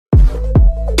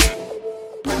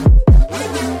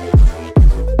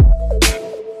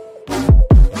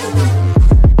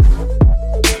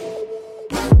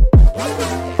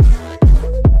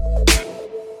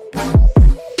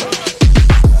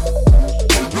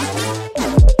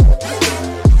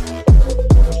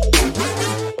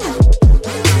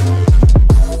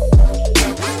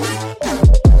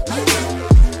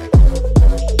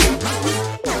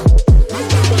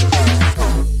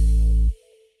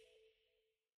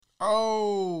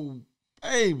Oh,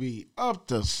 baby,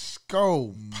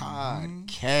 Upthescore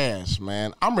podcast,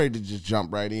 man. I'm ready to just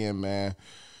jump right in, man.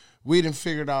 We done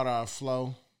figured out our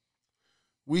flow.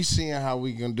 We seeing how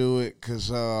we can do it, because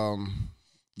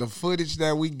the footage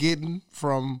that we getting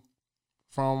from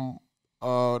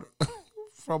our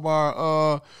from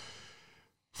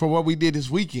what we did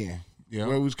this weekend, where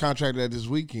we was contracted at this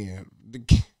weekend, the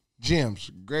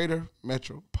gyms, Greater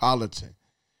Metropolitan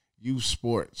Youth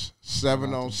Sports,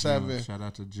 7-on-7. Shout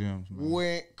out to gyms, man.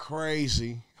 Went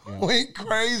crazy. Yeah. Went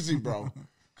crazy, bro.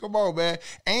 Come on, man.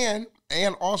 And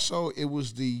also it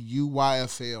was the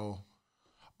UYFL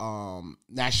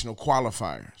national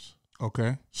qualifiers.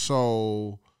 Okay.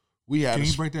 So we had. Can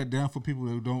you break that down for people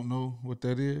who don't know what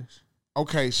that is?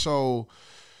 Okay, so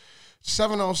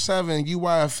 7-on-7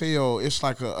 UYFL, it's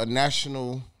like a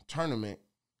national tournament,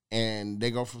 and they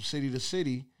go from city to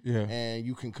city. Yeah. And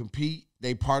you can compete.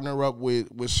 They partner up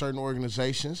with certain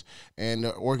organizations, and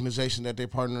the organization that they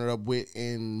partnered up with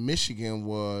in Michigan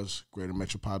was Greater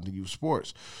Metropolitan Youth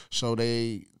Sports. So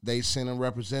they sent a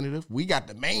representative. We got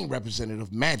the main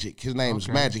representative, Magic. His name is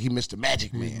Magic. He Mr.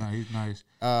 Magic Man. He's nice.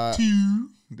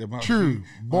 True.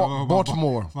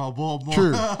 Baltimore. My Baltimore.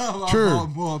 True.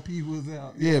 Baltimore people's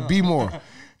out. Yeah, be more.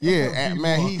 Yeah,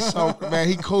 man, he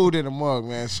cool in the mug,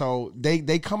 man. So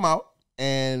they come out.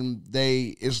 And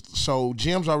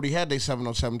gyms already had their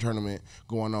 7-on-7 tournament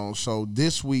going on. So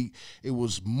this week it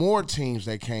was more teams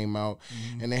that came out,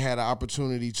 and they had an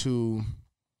opportunity to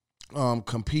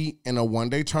compete in a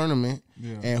one-day tournament.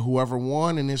 Yeah. And whoever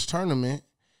won in this tournament,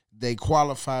 they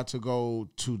qualified to go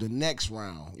to the next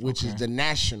round, which is the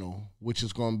national, which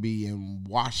is going to be in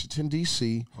Washington,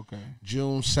 D.C.,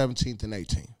 June 17th and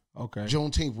 18th. Okay.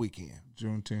 Juneteenth weekend.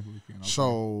 Okay.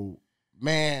 So,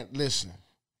 man, listen.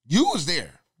 You was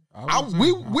there.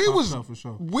 We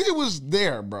was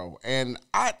there, bro. And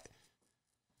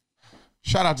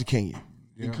shout out to Kenya,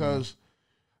 because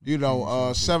it's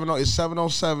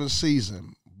 7-on-7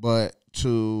 season, but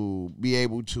to be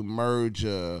able to merge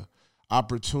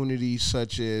opportunities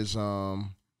such as a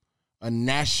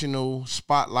national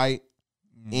spotlight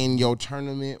in your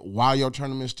tournament while your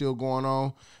tournament's still going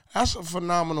on, that's a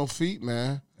phenomenal feat,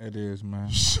 man. It is, man.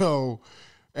 So.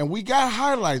 And we got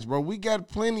highlights, bro. We got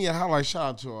plenty of highlights. Shout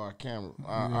out to our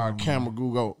camera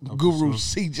guru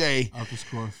CJ.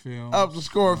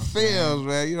 Upthescore Films,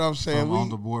 man. You know what I'm saying? On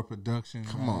the board production.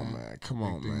 Come on, man.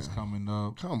 Things coming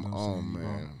up. Come on,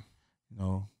 man. You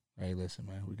know, hey, listen,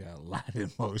 man. We got a lot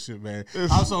in motion, man.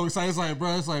 I'm so excited. It's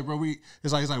like, bro. We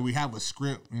have a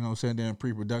script. You know, what I'm saying, in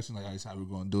pre-production, like that's how we're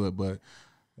gonna do it, but.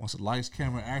 Once the lights,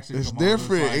 camera, action, it's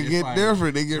different. It get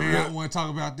different. It get real. I want to talk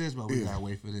about this, but we gotta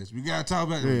wait for this. We gotta talk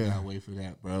about it. We gotta wait for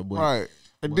that, bro. But, right.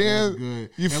 And then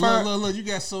good. Look, you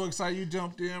got so excited. You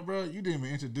jumped in, bro. You didn't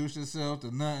even introduce yourself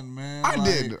to nothing, man. I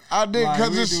did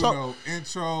because it's so. No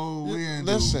intro. We didn't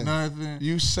listen, do nothing.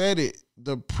 You said it.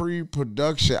 The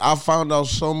pre-production. I found out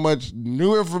so much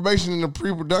new information in the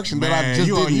pre-production that I just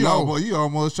didn't know. You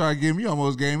almost tried to give me. You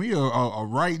almost gave me a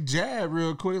right jab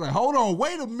real quick. Like, hold on,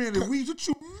 wait a minute. What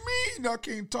you mean? I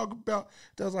can't talk about.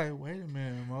 I was like, wait a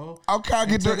minute, Mo. Okay, I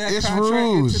get that. It's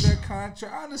rules. Into that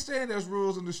contract. I understand there's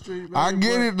rules in the street. Baby, I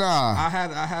get it now. I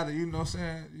had a, you know what I'm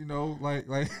saying? You know, like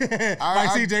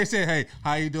CJ said, hey,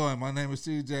 how you doing? My name is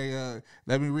CJ.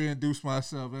 Let me reintroduce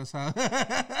myself. That's how.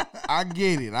 I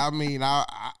get it. I mean,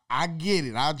 I get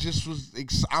it. I just was.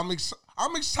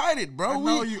 I'm excited, bro.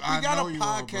 We got a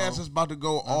podcast that's about to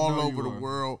go all over the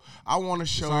world. I want to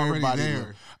show everybody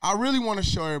love. I really want to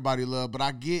show everybody love, but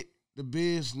I get the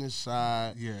business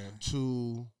side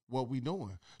to what we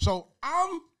doing. So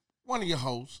I'm one of your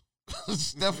hosts,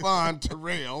 Stefan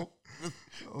Terrell.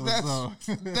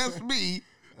 That's me.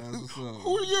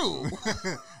 Who are you?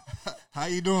 How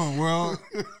you doing, world?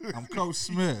 I'm Coach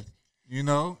Smith. You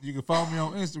know, you can follow me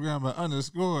on Instagram at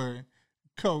 _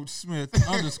 Coach Smith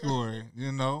 _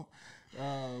 you know.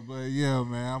 But yeah,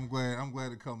 man, I'm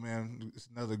glad to come in. It's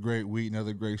another great week,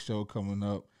 another great show coming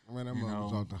up. Man,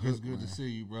 it's good to see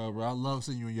you, bro. I love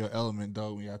seeing you in your element,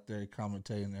 though, when you're out there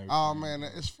commentating and everything. Oh, man,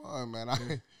 it's fun, man.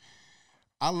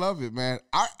 I love it, man.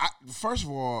 I first of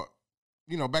all,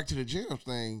 you know, back to the gym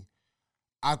thing,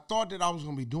 I thought that I was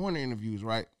going to be doing the interviews,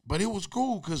 right? But it was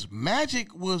cool because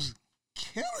Magic was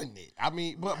killing it. I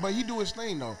mean, but he do his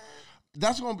thing, though.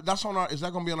 That's on our. Is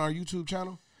that gonna be on our YouTube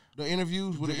channel? The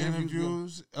interviews with the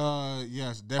interviews.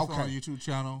 Yes, definitely on our YouTube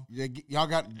channel. Yeah, y'all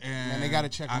got. And they got to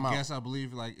check them out. I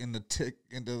believe like in the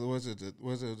was it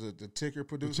the ticker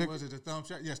producer? Was it the thumb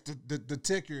check? Yes, the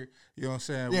ticker. You know what I'm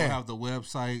saying? Yeah. We'll have the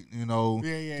website. You know,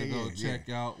 to go check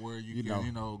out where you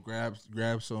can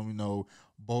grab some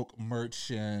bulk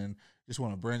merch and just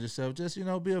want to brand yourself, just be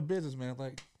a businessman.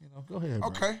 Like go ahead.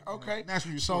 Okay, bro. okay.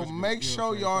 So make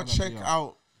sure y'all check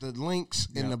out the links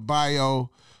in the bio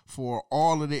for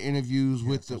all of the interviews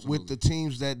with the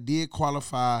teams that did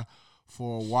qualify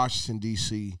for Washington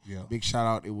D.C. Yeah. Big shout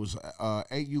out. It was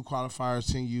 8U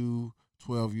qualifiers, 10U,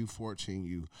 12U, 14U.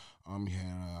 You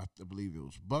had I believe it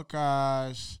was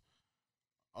Buckeyes,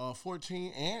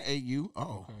 14 and 8U.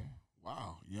 Oh. Okay.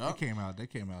 Wow. Yep. They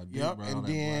came out. Deep, yep. bro, And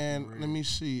then let me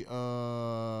see.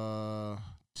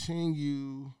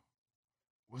 10U.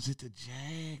 Was it the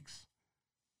Jags?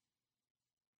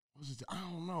 I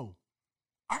don't know.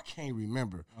 I can't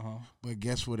remember. But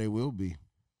guess where they will be?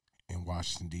 In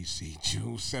Washington, D.C.,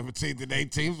 June 17th and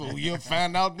 18th. So you'll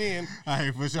find out then.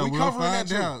 Hey, for sure. We we'll covering find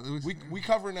that too. out. We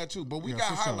covering that too. But we got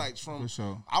highlights from. For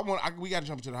sure. We got to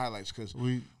jump to the highlights because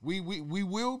we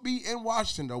will be in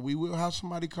Washington though. We will have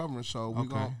somebody covering. So we're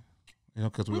going.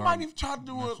 Because we might even try to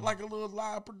do a little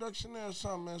live production there or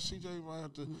something, man. CJ might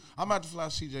have to. I might have to fly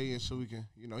CJ in so we can.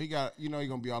 He got. He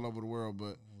gonna be all over the world,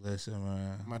 but. Listen,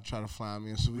 man. I might try to fly him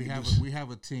in so we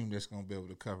have a team that's gonna be able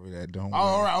to cover that. Don't worry.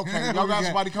 All right, okay. Y'all got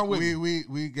somebody come with me.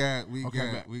 We're gonna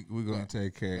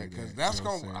take care of that. Because that's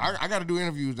I got to do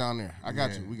interviews down there. I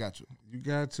got to. We got to. You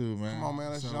got to, man. Come on, man.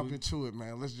 Let's jump into it,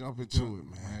 man. Let's jump into it,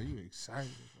 man. You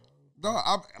excited? No,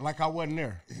 I wasn't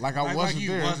there. Like I wasn't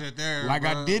there. Wasn't there. Like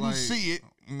bro. I didn't see it.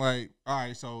 Like, all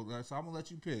right. So I'm gonna let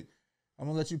you pick. Which one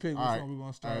we're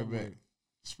gonna start with.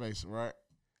 Space, right?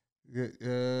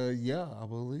 Yeah, I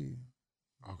believe.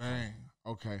 Okay. Bang.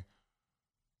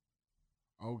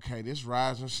 Okay. This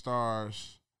Rising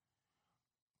Stars.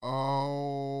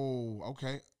 Oh,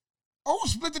 okay. Oh,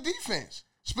 split the defense.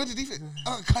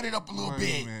 Cut it up a little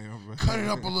bit. Cut it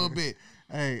up a little bit.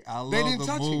 Hey, I love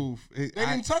the move. They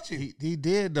didn't touch it. He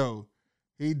did though.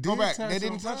 He did. Go back. They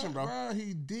didn't touch him, bro.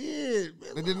 He did.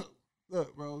 They didn't.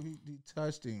 Look, bro. He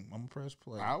touched him. I'm gonna press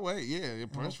play. I'll wait. Yeah,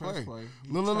 press play.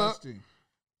 He touched him.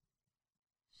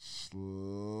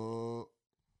 Slow.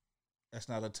 That's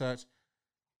not a touch.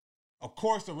 Of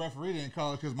course, the referee didn't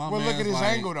call it because my man. Well, look at his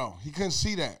angle though. He couldn't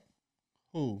see that.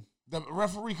 Who? The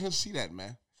referee couldn't see that,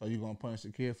 man. So you gonna punish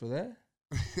the kid for that?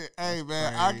 Hey,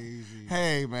 man.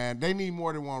 Hey, man. They need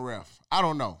more than one ref. I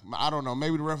don't know.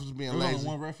 Maybe the ref was being lazy. Only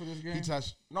one ref for this game? He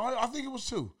touched. No, I think it was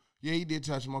two. Yeah, he did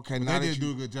touch him. Okay, now they did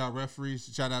do a good job. Referees,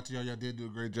 shout out to y'all. Y'all did do a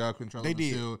great job controlling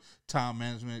the field, time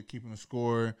management, keeping the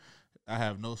score. I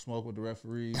have no smoke with the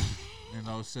referees. You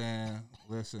know what I'm saying?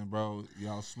 Listen, bro,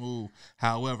 y'all smooth.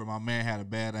 However, my man had a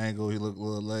bad angle. He looked a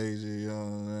little lazy, you know what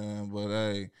I'm saying? But,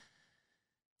 hey.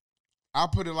 I'll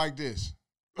put it like this.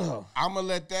 I'm going to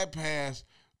let that pass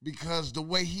because the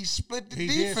way he split the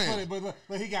defense. Did split it,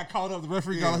 but he got caught up. The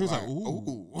referee got he was like,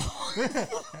 ooh.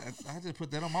 I just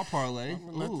put that on my parlay.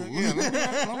 I'm going to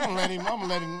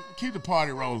let him keep the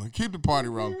party rolling.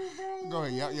 Go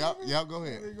ahead. Yep, go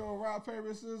ahead. We go rock,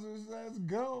 paper, scissors. Let's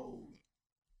go.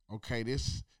 Okay,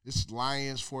 this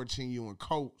Lions 14U and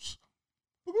Colts.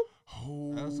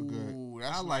 Oh, that's a good.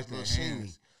 That's I like that scene.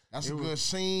 That's a good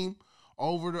scene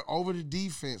over the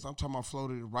defense. I'm talking about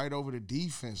floated right over the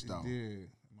defense though. Yeah,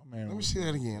 my man. Let me see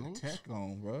that again. Tech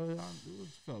on, bro. It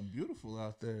felt beautiful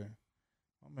out there.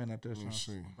 My man out there trying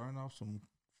to burn off some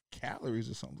calories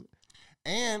or something.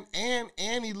 And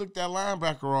he looked that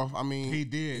linebacker off. I mean, he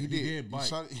did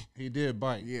bite. He did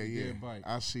bite. Yeah, he yeah. Did bite.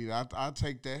 I see that. I'll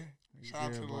take that. Shout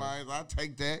out to the Lions. I'll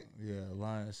take that. Yeah,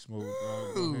 Lions smooth,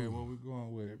 bro. Go ahead. Where we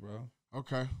going with it, bro?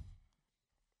 Okay,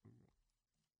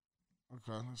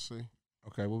 let's see.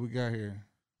 Okay, what we got here?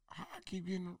 I keep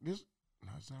getting this.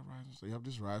 No, it's not Rising Stars. Yep,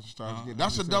 this Rising Stars again.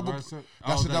 That's a double.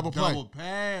 That's a double play.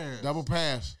 Double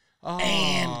pass. Oh,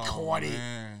 and caught it.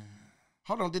 Man.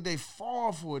 Hold on, did they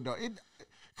fall for it though?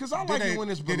 Because I like it when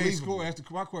it's believable. Did they score?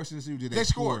 My question is, did they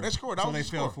score? They scored. So they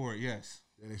fell for it. Yes.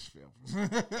 Yeah, they fell for it.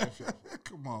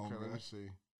 Come on, okay, man. Let me see.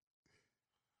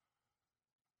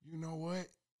 You know what?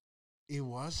 It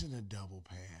wasn't a double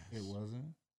pass. It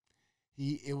wasn't.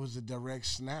 It was a direct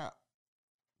snap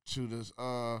to this.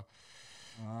 But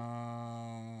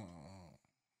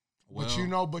you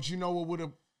know what would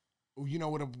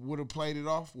have played it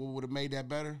off? What would have made that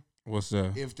better? What's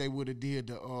that? If they would have did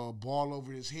the ball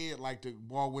over his head, like the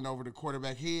ball went over the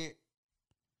quarterback head.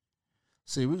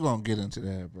 See, we're gonna get into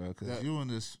that, bro. Because you and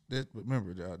this,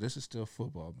 remember, dog, this is still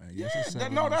football, man. Yes,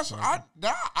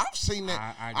 I've seen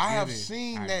that. I have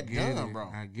seen that done,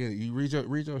 bro. I get it. You read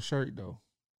your shirt though.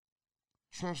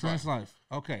 Trench life.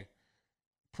 Okay.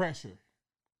 Pressure.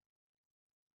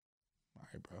 All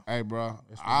right, bro. Hey, bro.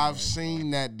 I've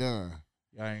seen that done.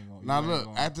 Y'all ain't gonna. Now look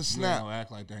at the snap. Don't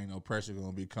act like there ain't no pressure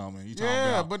gonna be coming. You talking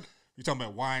about, but You talking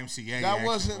about YMCA? That action,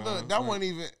 wasn't bro. that wasn't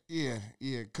even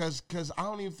because I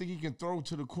don't even think he can throw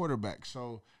to the quarterback.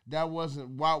 So that wasn't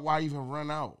why even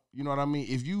run out. You know what I mean?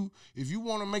 If you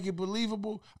want to make it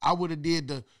believable, I would have did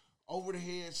the over the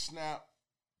head snap.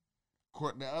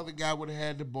 The other guy would have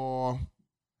had the ball.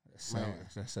 That's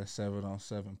that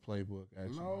 7-on-7 playbook.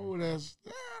 Actually, No,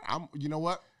 you know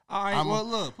what? All right.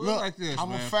 Look, put it like this. I'm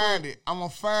gonna find it. I'm gonna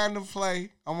find the play.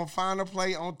 I'm gonna find the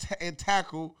play on and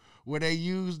tackle where they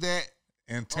use that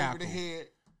and tackle over the head.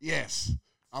 Yes,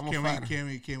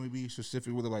 Can we be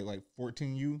specific with it, like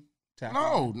 14U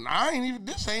tackle? No, I ain't even.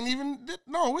 This ain't even.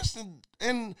 No, it's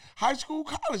in high school,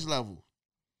 college level.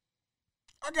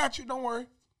 I got you. Don't worry.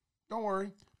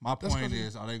 My point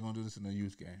is, are they gonna do this in the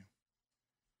youth game?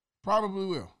 Probably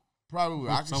will. I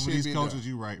can Some see of these it coaches, done.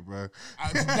 you right, bro.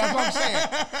 That's what I'm saying.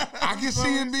 I can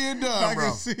see it being done, bro. I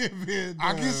can see it being done.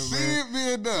 I can see it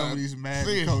being done. Some of these mad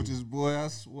coaches, boy, I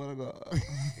swear to God.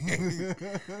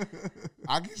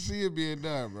 I can see it being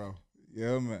done, bro.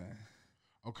 Yeah, man.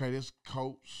 Okay, this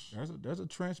coach. There's a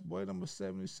trench boy number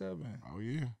 77. Oh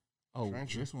yeah. Oh,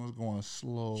 Trencher. this one's going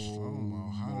slow Slow-mo.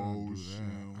 How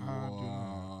motion. How do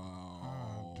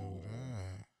Wow. do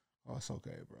that? Oh, it's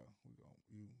okay, bro.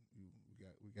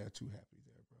 We got too happy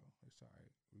there, bro. It's all right.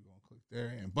 We're gonna click there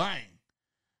and bang.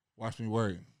 Watch me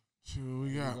work. See what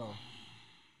we got.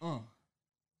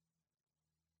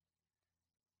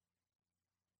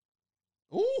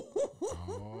 Ooh. Oh.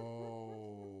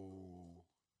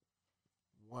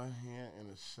 One hand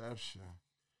interception.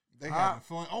 They having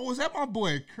fun. Oh, is that my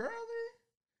boy Curly?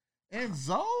 And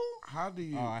Zoe? How do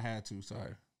you? Oh, I had to.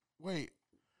 Sorry. Wait.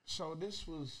 So this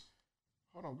was.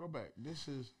 Hold on. Go back. This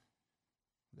is.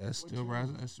 That's still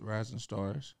Rising. That's Rising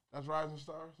Stars. That's Rising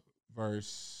Stars.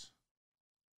 Verse.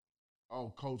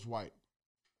 Oh, Coach White.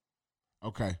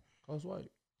 Okay. Coach White.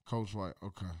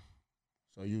 Okay.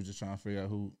 So you was just trying to figure out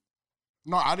who?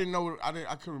 No, I didn't know. I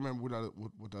couldn't remember what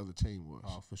the other team was.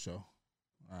 Oh, for sure.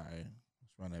 All right.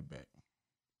 Let's run that back.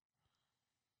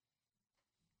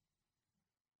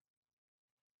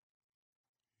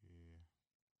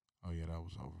 Yeah. Oh yeah, that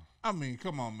was over. I mean,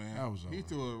 come on, man. That was over. He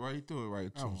threw it right to him,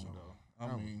 was over. though.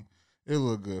 I mean, it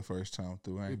looked good first time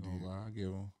through. I ain't It gonna did. lie. I give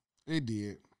him. It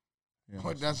did. Yeah,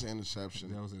 But that's an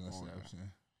interception. That was an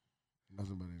interception.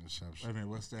 Nothing but an interception. Wait a minute,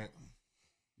 what's that?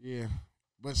 Yeah.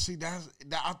 But see,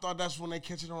 I thought that's when they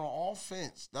catch it on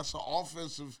offense. That's an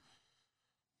offensive.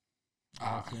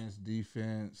 Offense,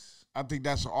 defense. I think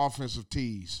that's an offensive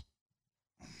tease.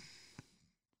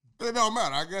 It don't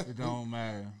matter, I guess. It don't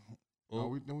matter. Oh,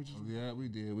 we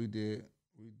did.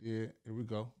 Here we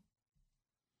go.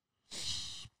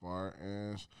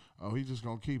 Spartans. Oh, he just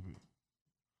gonna keep it.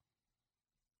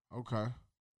 Okay.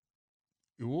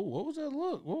 What was that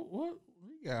look? What?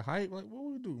 He got hype. Like, what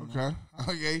we do? Okay.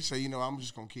 Okay. So I'm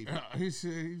just gonna keep it. He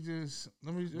said he just.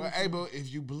 Let me. But hey, but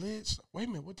if you blitz, wait a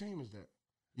minute. What team is that?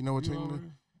 You know what You team it is?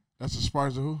 already- That's the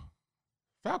Spartans of who?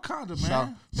 Falconda,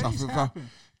 man. Things happen.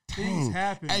 Things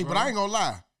happen. Hey, bro. but I ain't gonna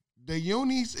lie. The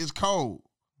unis is cold.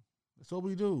 That's what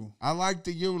we do. I like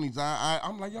the unis.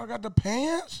 I'm like, y'all got the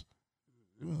pants?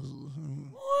 Boy.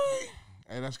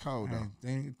 Hey, that's cold though.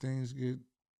 Things get a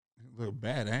little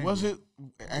bad. Angle. Was it?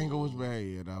 Angle was bad.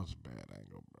 Yeah, that was a bad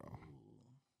angle, bro.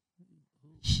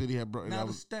 Shit, he had broke. Not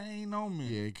a stain on me.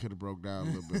 Yeah, he could have broke down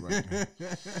a little bit right there.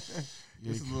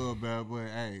 It's a little bad, but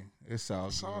hey, it's all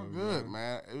good,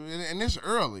 man. And it's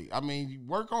early. I mean, you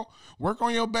work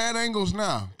on your bad angles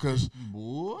now, cause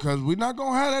we're not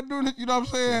gonna have that during it. You know what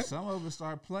I'm saying? Yeah, some of us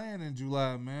start playing in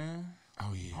July, man.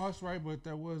 Oh yeah. Oh, that's right, but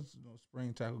there was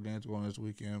spring tackle games going this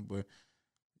weekend, but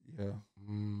yeah.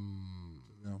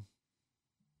 Yeah.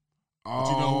 But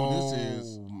you know who this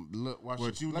is. Look, watch but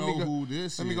this. you know who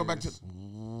this is. Let me go back to.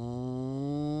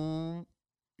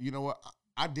 You know what?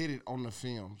 I did it on the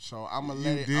film, so I'm gonna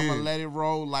let it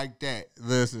roll like that.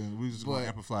 Listen, we just gonna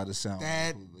amplify the sound.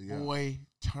 That boy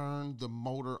turned the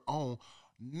motor on.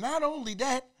 Not only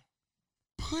that,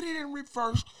 put it in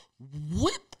reverse,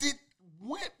 whipped it,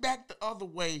 went back the other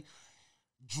way,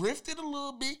 drifted a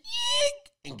little bit,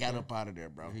 and got up out of there,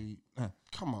 bro.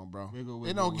 Come on, bro.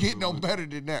 It don't get no better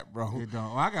than that, bro. It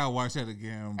don't. I gotta watch that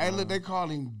again, bro. Hey, look, they call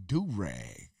him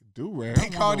Do-Rag. Do-rag. They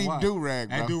called him Do-Rag,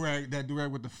 bro. That do-rag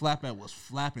with the flap at was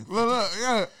flapping. Look,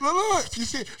 yeah. Look. You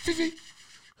see it?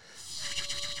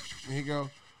 Here you go.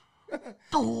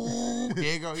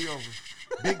 There you go. He over.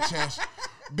 Big chest.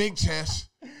 Big chest.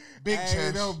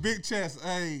 No, big chest.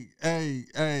 Hey,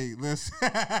 listen. Shit,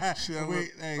 that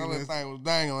thing was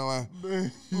dangling.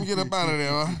 Let me get up out of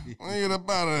there, man. Let me get up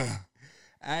out of there.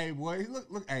 Hey, boy,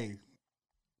 look, hey.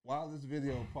 While this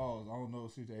video paused, I don't know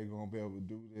if CJ gonna be able to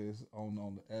do this on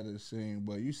the edit scene,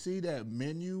 but you see that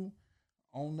menu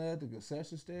on that, the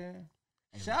concession stand.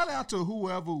 Shout out to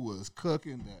whoever was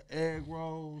cooking the egg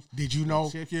rolls. Did you know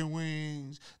chicken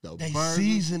wings? They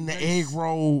seasoned the egg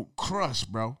roll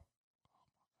crust, bro.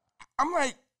 I'm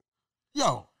like,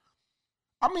 yo.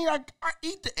 I mean, I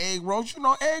eat the egg rolls,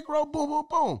 egg roll, boom, boom,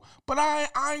 boom. But I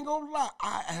ain't gonna lie,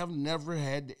 I have never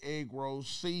had the egg rolls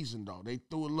seasoned though. They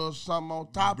threw a little something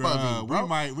on top of it, bro.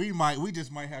 We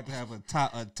just might have to have a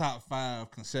top 5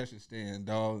 concession stand,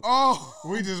 dog. Oh,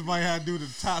 we just might have to do the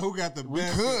top. Who got the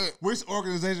best? We could. Which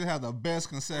organization have the best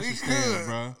concession stand,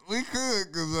 bro? We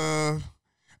could, cause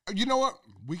you know what?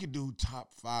 We could do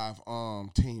top 5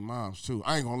 teen moms too.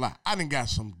 I ain't gonna lie, I done got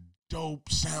some dope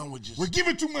sandwiches. We're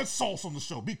giving too much sauce on the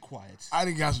show. Be quiet. I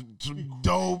done got some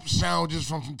dope sandwiches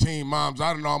from some teen moms.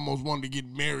 I done almost wanted to get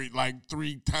married like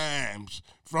 3 times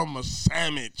from a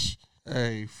sandwich.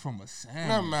 Hey, from a sandwich.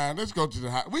 Never mind. Let's go to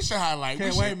the we should highlight.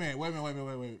 Okay, wait a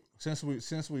minute. Since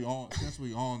we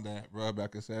on that, bro,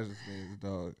 about concession stands,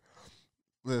 dog.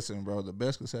 Listen, bro, the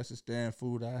best concession stand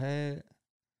food I had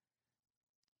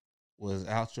was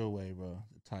out your way, bro.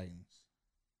 The Titans.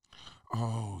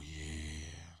 Oh yeah.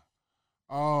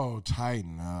 Oh,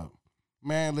 tighten up.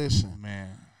 Man, listen.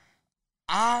 Man.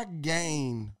 I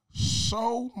gained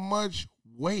so much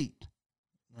weight.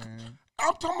 Man.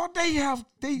 I'm talking about they have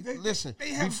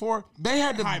before they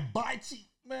had the hibachi,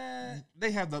 man.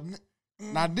 They have the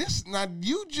now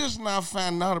you just not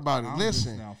finding out about it. I'm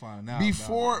listen. Just now finding out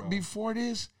before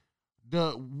this,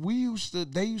 they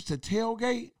used to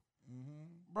tailgate.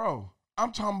 Mm-hmm. Bro,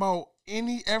 I'm talking about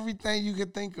everything you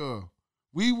could think of.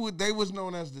 They was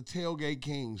known as the tailgate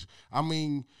kings. I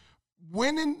mean,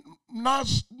 winning, not,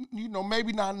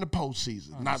 maybe not in the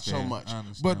postseason, not so much.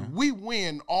 But we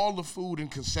win all the food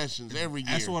and concessions every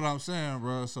year. That's what I'm saying,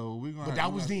 bro. So we're going to. But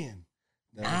that was then.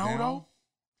 Now, though,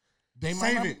 they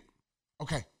might save it.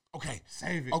 Okay.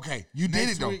 Save it. Okay, you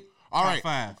did it, though. Week, all top right.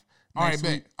 5. All right,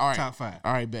 bet. All right. Top 5.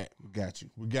 All right, bet. We got you.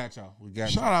 We got y'all.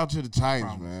 Shout out to the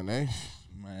Titans, man.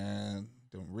 Man.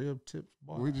 Them rib tips,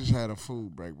 boy. We just had a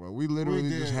food break, bro. We literally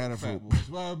just had a food break.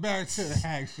 Well, back to the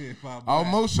action, my boy. Oh,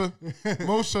 Musa.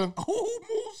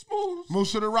 Oh,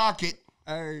 Musa the Rocket.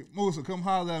 Hey, Musa, come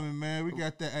holler at me, man. We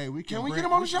got that. Hey, can we get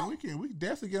him on the show? We can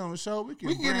definitely get on the show. We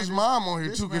can get his mom on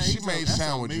here, too, because she made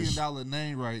sandwiches. That's $1 million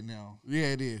name right now.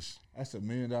 Yeah, it is. That's $1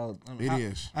 million. It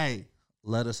is. Hey,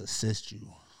 let us assist you.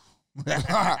 You know what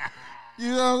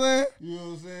I'm saying? You know what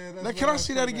I'm saying? Now, can I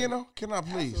see that again, though? Can I,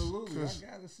 please? Absolutely. I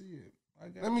got to see it.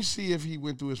 Let me see if he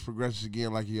went through his progressions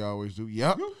again like he always do.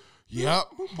 Yep.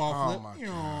 Ball flip.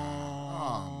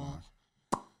 Oh,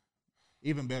 my.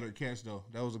 Even better catch, though.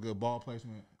 That was a good ball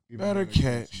placement. Better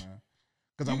catch.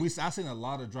 Because I seen a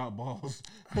lot of drop balls.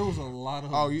 There was a lot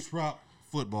of drop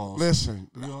footballs. Listen.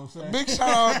 You know what I'm saying? Big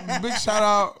shout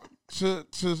out to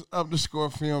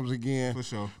Upthescore Films again. For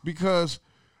sure. Because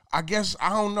I guess, I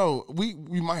don't know. We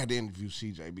might have to interview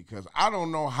CJ because I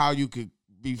don't know how you could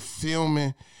be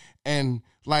filming and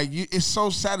it's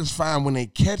so satisfying when they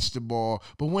catch the ball,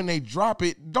 but when they drop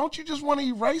it, don't you just want to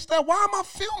erase that? Why am I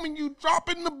filming you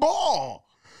dropping the ball?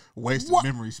 Wasted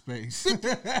memory space. and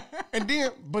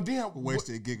then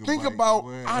wasted gigabyte. Think about,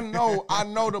 I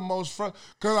know the most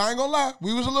because I ain't gonna lie,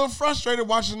 we was a little frustrated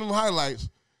watching them highlights.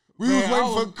 We was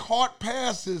waiting for caught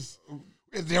passes.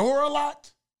 There were a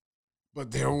lot. But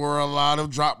there were a lot of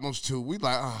drop ones too. We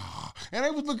and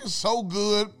they was looking so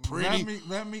good, pretty.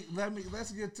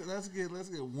 Let's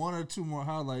get 1 or 2 more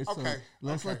highlights. Okay. So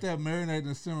let's let that marinate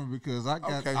and simmer because I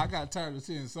got tired of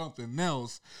seeing something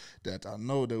else that I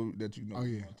know that you know. Oh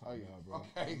yeah. Bro.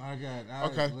 Okay. My God.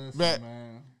 Okay. Listen, Bet.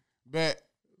 Man. Bet.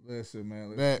 Listen,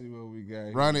 man. Let's see what we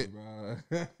got. Run here, it. Bro.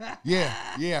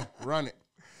 Yeah. Run it.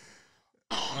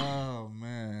 Oh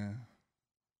man.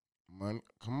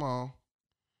 Come on.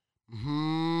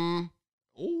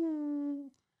 Ooh.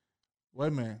 Wait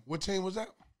a minute. What team was that?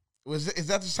 Is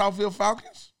that the Southfield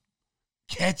Falcons?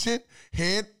 Catch it,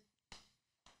 head.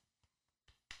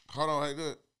 Hold on, hey,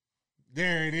 good.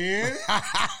 There it is.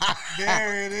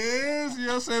 There it is. You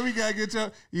know what I'm saying? We gotta get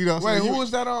your. Wait, who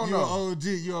was that on? You OG.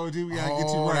 We gotta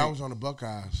get you right. That was on the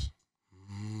Buckeyes.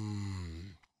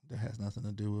 That has nothing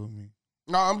to do with me.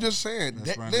 No, I'm just saying.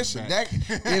 Listen,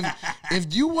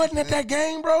 if you wasn't at that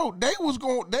game, bro, they was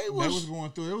going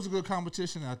through. It was a good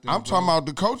competition out there. I'm talking about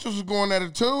the coaches was going at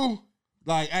it too.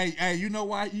 Like, hey, you know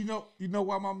why? You know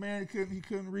why my man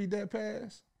couldn't read that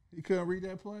pass? He couldn't read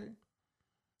that play.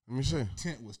 Let me see.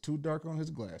 Tint was too dark on his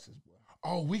glasses, boy.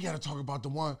 Oh, we got to talk about the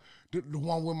one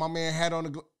where my man had on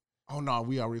the. Oh no,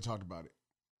 we already talked about it.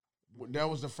 That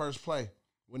was the first play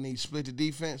when he split the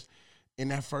defense. In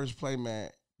that first play,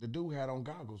 man. The dude had on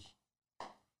goggles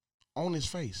on his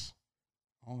face.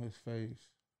 On his face.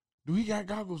 Do he got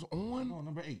goggles on? No,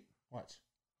 number 8. Watch.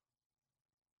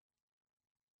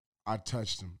 I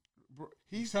touched him.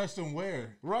 He touched him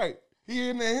where? Right. He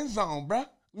in the end zone, bruh.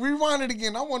 Rewind it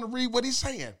again. I want to read what he's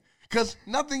saying. Because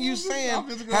nothing you saying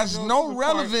has no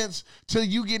relevance to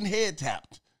you getting head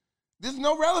tapped. There's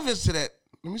no relevance to that.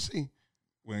 Let me see.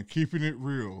 When keeping it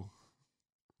real.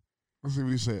 Let's see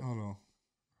what he said. Hold on.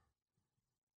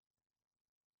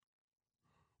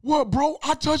 What, bro?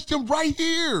 I touched him right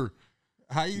here.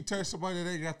 How you touch somebody that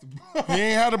ain't got the ball? He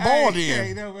ain't had the ball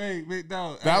then.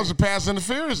 That was a pass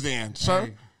interference then, sir.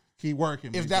 Hey, keep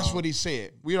working, if that's what he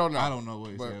said. We don't know. I don't know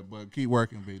what he said, but keep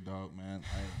working, big dog, man.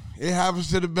 Hey, it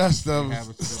happens to the best of us. It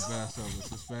happens to the best of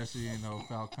us, especially,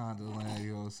 Falconda land,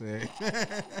 you know what I'm saying?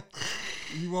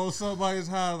 You want somebody's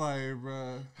highlight,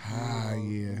 bro.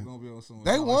 Yeah. Gonna be on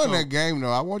they won that game,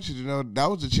 though. I want you to know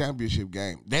that was a championship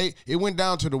game. It went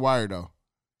down to the wire, though.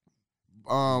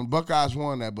 Buckeyes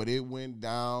won that, but it went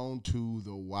down to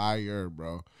the wire,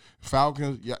 bro.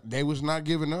 Falcons, they was not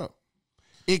giving up.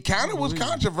 It kind of was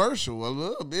controversial a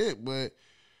little bit, but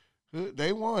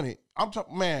they won it. I'm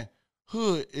talking, man,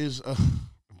 Hood is a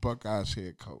Buckeyes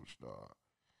head coach, dog.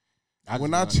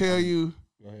 When I tell you,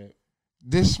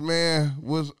 this man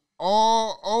was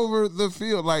all over the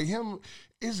field. Like him,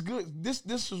 it's good.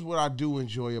 This is what I do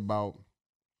enjoy about,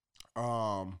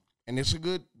 and it's a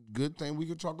good thing we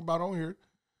could talk about on here.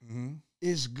 Mm-hmm.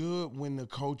 It's good when the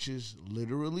coaches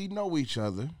literally know each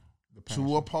other,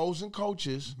 two opposing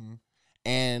coaches,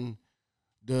 and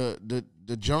the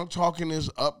junk talking is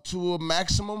up to a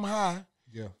maximum high.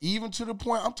 Yeah, even to the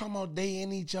point I'm talking about they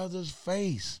in each other's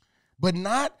face, but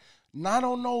not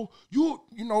on no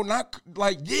not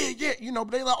like yeah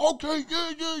but they like okay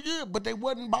yeah, but they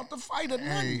wasn't about to fight or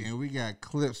nothing. Hey, and we got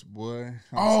clips, boy.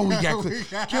 Oh, we got clips.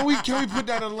 Can we put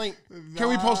that in a link? Can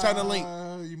we post that in a link?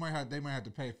 They might have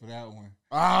to pay for that one.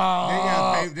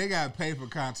 Oh, they got to pay for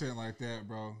content like that,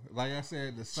 bro. Like I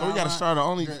said, so we got to start the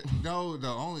only. No,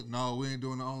 we ain't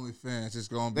doing the OnlyFans. It's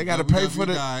gonna be. They got to pay for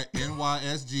the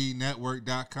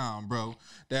nysgnetwork.com, bro.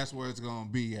 That's where it's gonna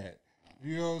be at.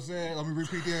 You know what I'm saying? Let me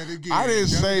repeat that again. I didn't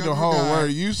say the whole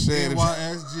word. You said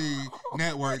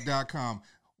nysgnetwork.com.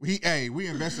 We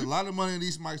invested a lot of money in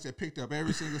these mics that picked up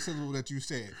every single syllable that you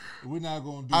said. We're not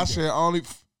going to do that. I said only,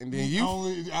 and then you.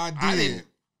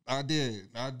 I did.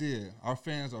 Our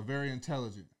fans are very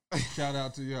intelligent. Shout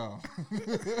out to y'all.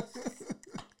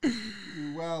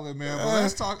 You wildin', man. But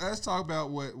let's talk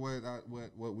about what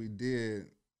we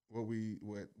did, what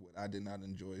I did not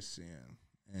enjoy seeing,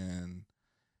 and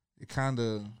it kind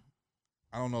of,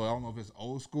 I don't know if it's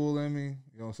old school in me.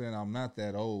 You know what I'm saying? I'm not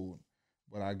that old,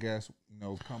 but I guess,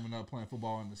 coming up playing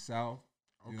football in the South,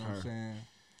 you know what I'm saying?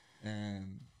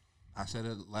 And I said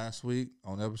it last week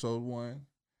on episode 1,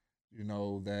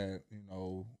 that,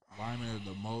 linemen are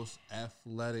the most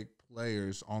athletic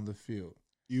players on the field.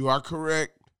 You are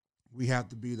correct. We have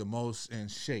to be the most in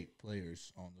shape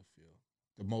players on the field,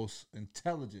 the most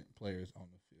intelligent players on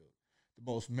the field, the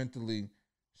most mentally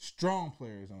strong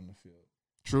players on the field.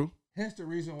 True. Hence the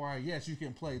reason why, yes, you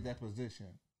can play that position,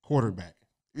 quarterback.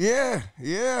 Yeah.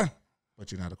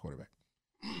 But you're not a quarterback.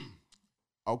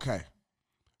 Okay.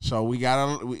 So we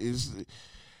got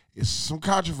it's some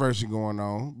controversy going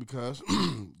on because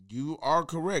you are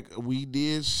correct. We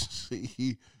did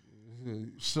see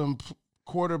some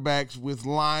quarterbacks with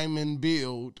lineman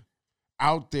build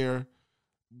out there.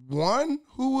 One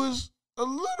who was a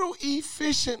little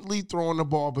efficiently throwing the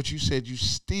ball, but you said you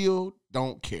still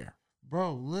don't care.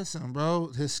 Bro, listen,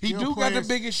 bro. He got the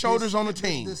biggest shoulders on the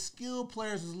team. The skill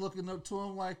players is looking up to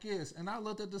him like this. And I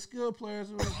looked at the skill players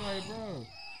and was like, bro.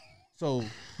 So,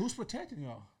 who's protecting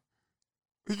y'all?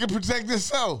 He can protect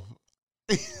himself.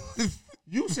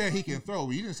 You said he can throw,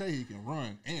 but you didn't say he can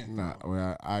run and throw. Nah,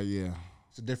 well, yeah.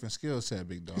 It's a different skill set,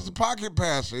 big dog. He's a pocket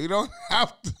passer. You don't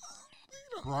have to.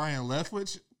 Brian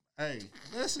Leftwich. Hey,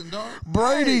 listen, dog.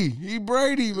 Brady. He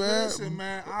Brady, man. Listen,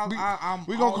 man.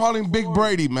 We going to call him Big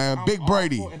Brady, man. Big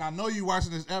Brady. And I know you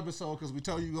watching this episode because we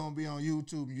told you you're going to be on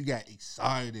YouTube and you got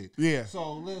excited. Yeah.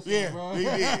 So, listen, bro. He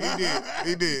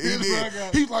did.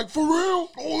 He's like, for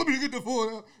real? Oh, let me get the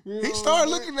phone. He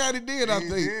started looking at it then, I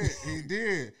think. He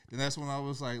did. Then that's when I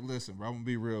was like, listen, bro, I'm going to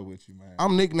be real with you, man.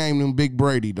 I'm nicknamed him Big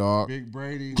Brady, dog. Big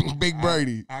Brady. Big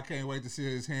Brady. I can't wait to see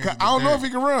his hands. I don't know if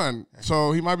he can run,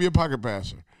 so he might be a pocket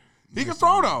passer. He can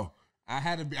throw though.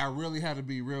 I really had to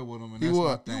be real with him, and that's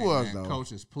my thing, he was man. Though.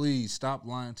 Coaches, please stop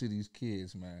lying to these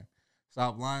kids, man.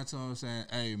 Stop lying to them, saying,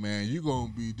 "Hey, man, you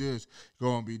gonna be this,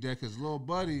 gonna be that." Because little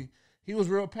buddy, he was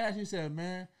real passionate. He said,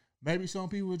 "Man, maybe some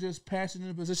people just passionate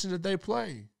in the position that they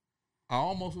play." I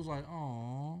almost was like,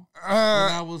 "Oh,"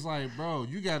 and I was like, "Bro,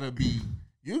 you gotta be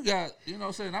You got, you know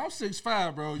what I'm saying? I'm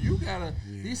 6'5", bro. You got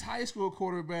these high school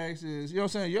quarterbacks is, you know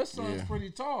what I'm saying? Your son's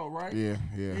pretty tall, right? Yeah.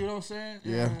 You know what I'm saying?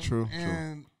 Yeah, true.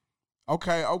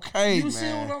 Okay, you man.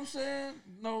 see what I'm saying?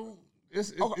 No,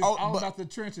 it's all about the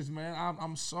trenches, man.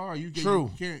 I'm sorry. You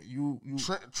can't.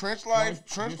 Trench life.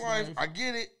 I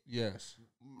get it. Yes.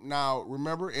 Now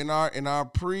remember in our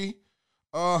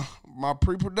my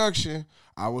pre-production,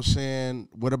 I was saying,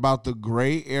 what about the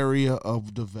gray area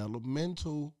of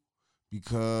developmental?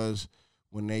 Because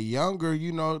when they're younger,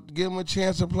 you know, give them a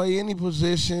chance to play any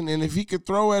position, and if he could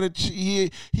throw at he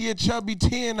a chubby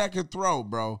 10 that could throw,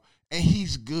 bro, and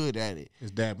he's good at it. His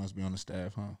dad must be on the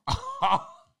staff, huh?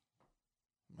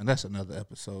 And that's another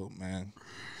episode, man.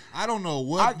 I don't know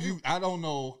what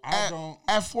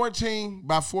At 14,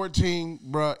 by 14,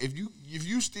 bro, if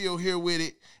you still here with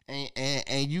it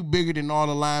and you bigger than all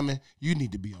the linemen, you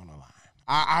need to be on the line.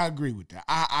 I agree with that.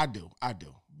 I do.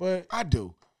 But I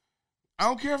do. I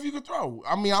don't care if you could throw.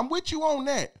 I mean, I'm with you on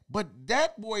that. But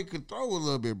that boy could throw a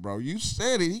little bit, bro. You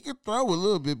said it. He could throw a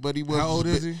little bit, but he was. How old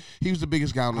is he? He was the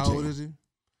biggest guy on the team. How old is he?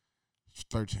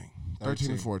 13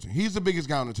 and 14. He's the biggest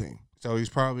guy on the team. So he's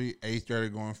probably 8th grader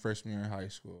going freshman year in high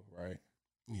school, right?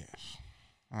 Yes.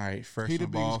 All right, freshman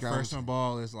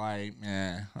ball is like,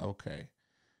 man, okay.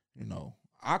 You know,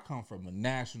 I come from a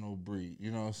national breed, you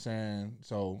know what I'm saying?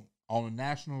 So on a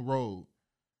national road,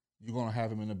 you're going to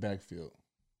have him in the backfield.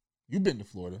 You've been to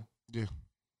Florida. Yeah.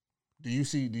 Do you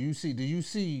see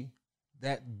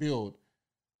that build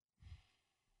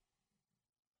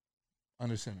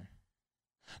under center?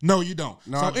 No, you don't.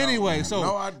 No, so anyway,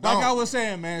 like I was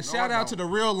saying, man, shout out to the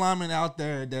real linemen out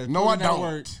there that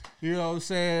work. You know what I'm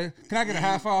saying? Can I get a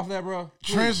high five off that, bro?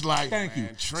 Trench life. Thank you.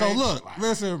 So look,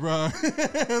 listen, bro.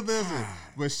 Listen.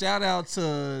 But shout out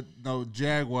to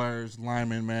Jaguars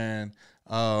linemen, man.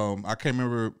 I can't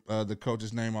remember the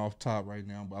coach's name off top right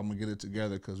now, but I'm gonna get it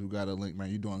together because we got a link, man.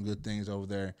 You're doing good things over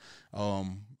there,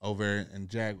 over in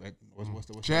what's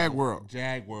the Jag World.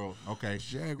 Jag World. Okay,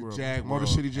 Jag World. Jag Motor World.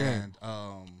 City Jag.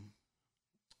 And,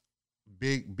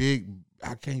 big.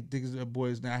 I can't think of that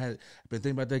boy's name. I had been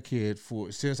thinking about that kid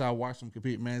since I watched him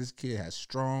compete. Man, this kid has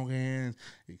strong hands,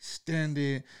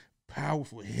 extended,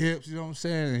 powerful hips. You know what I'm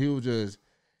saying? And he was just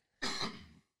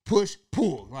push,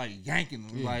 pull, like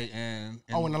yanking, like and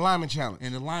in the lineman challenge.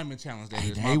 In the lineman challenge,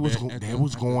 they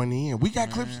was going in. We got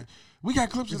clips. We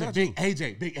got clips of that. Big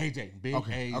AJ.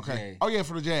 Okay. Oh yeah,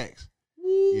 for the Jags.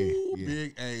 Woo, yeah.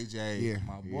 Big AJ,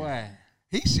 my boy.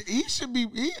 He should be.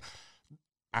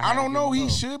 I don't know. He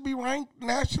should be ranked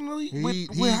nationally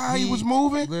with how he was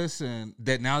moving. Listen,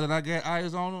 now that I got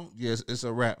eyes on him, yes, it's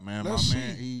a wrap, man. Let's my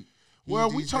man, see.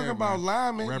 We talking about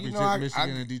linemen. Represent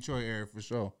Michigan and Detroit area for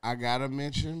sure. I gotta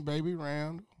mention Baby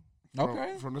Randall.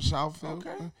 Okay. From the Southfield.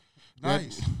 Okay.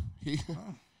 Nice.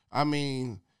 I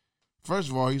mean, first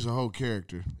of all, he's a whole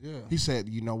character. Yeah. He said,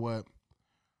 you know what?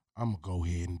 I'm gonna go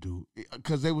ahead and do,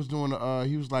 because they was doing.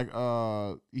 He was like,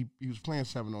 he was playing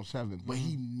 7-on-7, but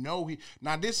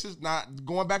now this is not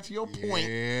going back to your point.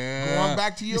 Yeah. Going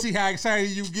back to your. You see how excited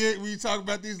you get when you talk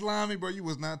about these linemen, bro? You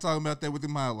was not talking about that with the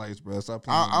highlights, bro. Stop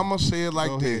playing. I'm gonna say it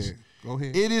like this. Go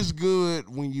ahead. It is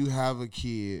good when you have a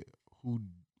kid who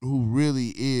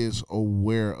really is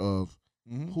aware of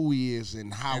who he is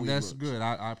and how he looks. That's good.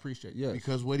 I appreciate it. Yes.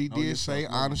 Because what he did say,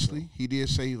 honestly, he did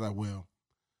say, he's like, well,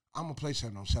 I'm going to play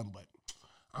 7-on-7, but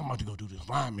I'm about to go do this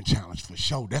lineman challenge for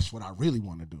sure. That's what I really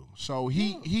want to do. So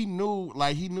he knew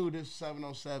this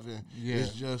 7-on-7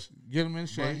 is just get him in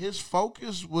shape. But his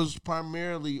focus was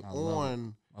primarily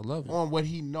on what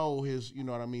he know his, you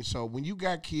know what I mean? So when you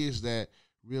got kids that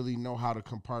really know how to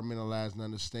compartmentalize and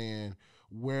understand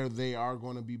where they are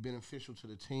going to be beneficial to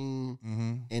the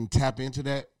team and tap into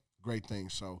that, great thing.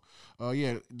 So,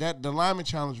 that the lineman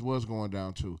challenge was going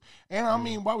down too. And I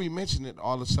mean, while we mentioned it,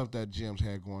 all the stuff that gyms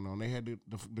had going on, they had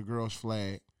the girls'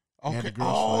 flag. Okay.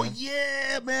 Flag.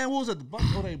 Yeah, man. What was it?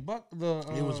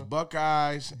 It was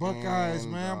Buckeyes. Buckeyes,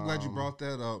 man. I'm glad you brought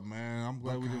that up, man. I'm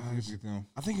glad we didn't forget them.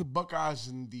 I think it Buckeyes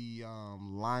and the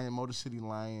Motor City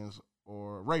Lions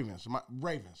or Ravens.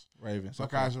 Ravens.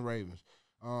 Buckeyes and Ravens.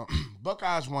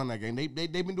 Buckeyes won that game.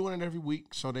 They've been doing it every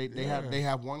week, so they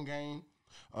have one game.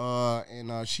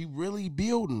 And she really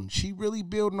building. She really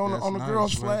building on the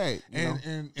girls' flag.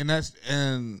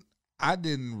 And I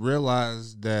didn't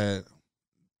realize that.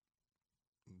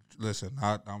 Listen,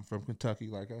 I'm from Kentucky,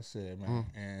 like I said, man,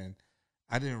 and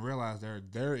I didn't realize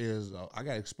there is. I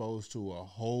got exposed to a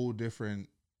whole different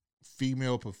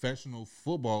female professional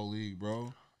football league,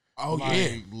 bro. Oh,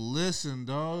 yeah. Listen,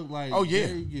 dog. Like, oh,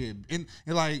 yeah. And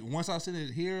like once I seen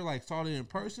it here, like saw it in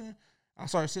person, I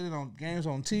started sitting on games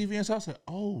on TV, and so I said,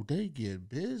 "Oh, they get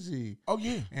busy." Oh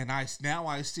yeah. And I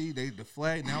see the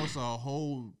flag now. It's a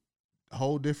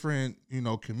whole different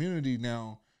community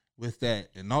now with that,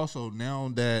 and also now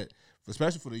that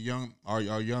especially for the our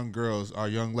young girls, our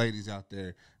young ladies out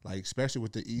there, like especially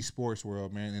with the esports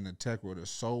world, man, in the tech world, there's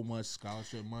so much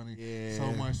scholarship money,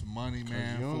 so much money,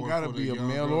 man. You don't gotta be a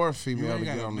male or a female to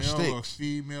get on the sticks. Or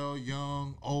female,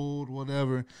 young, old,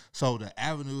 whatever. So the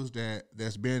avenues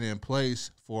that's been in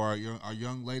place for our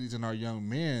young ladies and our young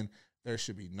men, there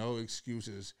should be no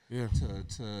excuses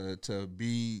to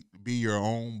be your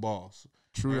own boss.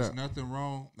 True. There's nothing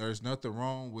wrong. There's nothing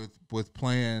wrong with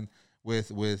playing with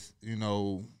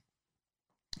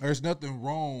there's nothing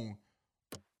wrong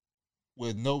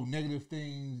with no negative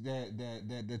things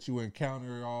that you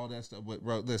encounter, all that stuff. But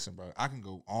bro, listen, bro, I can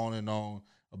go on and on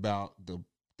about the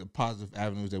positive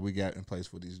avenues that we got in place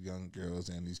for these young girls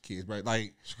and these kids, right?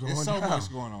 Like it's so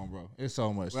much going on, bro. It's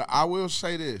so much. Well, I will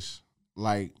say this,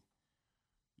 like,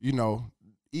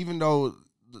 even though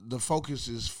the focus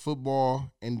is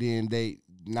football, and then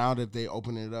now that they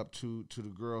open it up to the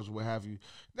girls, what have you,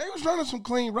 they was running some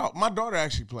clean route. My daughter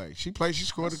actually played. She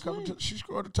scored she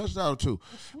scored a touchdown or two.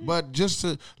 But just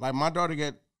to my daughter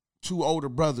got 2 older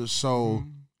brothers, so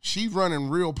she running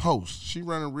real posts. She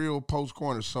running real post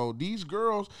corners. So these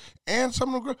girls and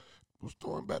some of the girls was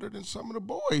throwing better than some of the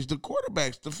boys, the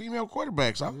quarterbacks, the female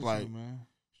quarterbacks. I'm like, man,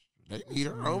 they need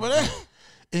her over there.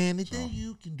 Anything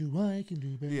you can do, I can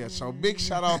do better. Yeah, so big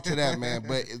shout out to that, man.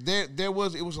 But it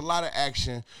was a lot of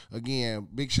action. Again,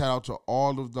 big shout out to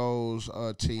all of those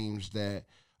teams that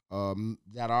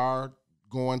are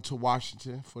going to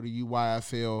Washington for the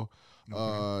UYFL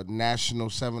National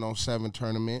 7-on-7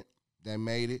 tournament that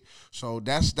made it. So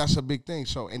that's a big thing.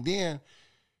 So and then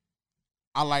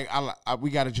we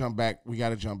got to jump back. We're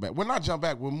not jump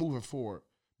back. We're moving forward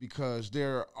because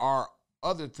there are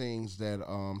other things that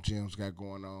Jim's got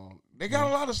going on. They got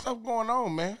a lot of stuff going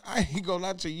on, man. I ain't gonna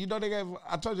lie to you.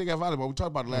 I told you they got volleyball. We talked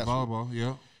about it last week. Volleyball,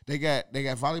 yeah. They got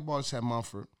volleyball at St.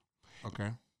 Mumford.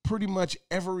 Okay. Pretty much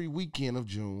every weekend of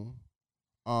June.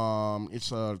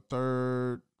 It's a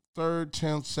 3rd,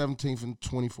 10th, 17th, and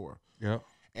 24th. Yep.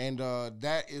 And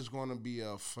that is going to be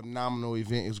a phenomenal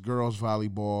event. It's girls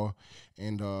volleyball,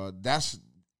 and that's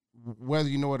whether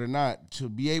you know it or not. To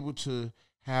be able to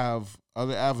have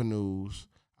other avenues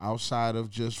outside of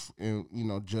just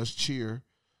cheer,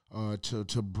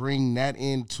 to bring that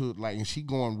into and she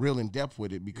going real in depth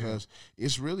with it because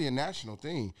it's really a national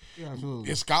thing. Yeah,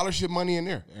 absolutely. It's scholarship money in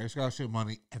there. There's scholarship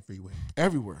money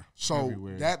everywhere. So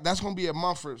that's going to be at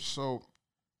Mumford. So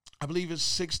I believe it's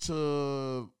 6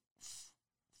 to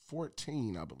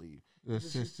 14. I believe. I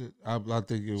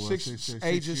think it was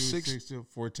ages 6 to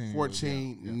 14.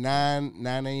 14,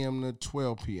 9 a.m. to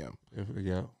 12 p.m.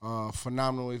 Yeah.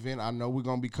 Phenomenal event. I know we're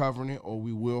going to be covering it, or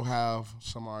we will have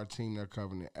some of our team there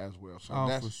covering it as well. So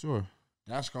that's for sure.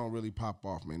 That's going to really pop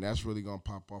off, man. That's really going to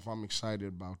pop off. I'm excited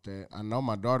about that. I know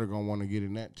my daughter going to want to get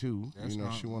in that, too.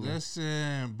 She want to.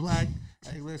 Listen,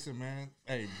 hey, listen, man.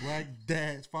 Hey, black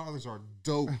dads, fathers are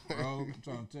dope, bro. I'm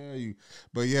trying to tell you.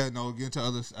 But, getting to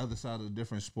other side of the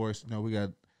different sports.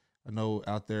 I know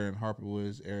out there in Harper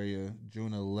Woods area,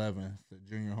 June 11th, the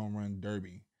Junior Home Run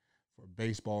Derby for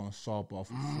baseball and softball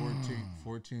for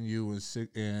 14U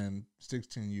and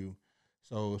 16U.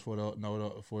 So it's for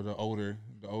the older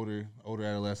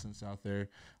adolescents out there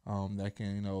that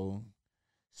can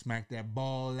smack that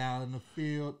ball out in the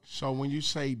field. So when you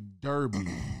say derby,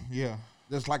 yeah,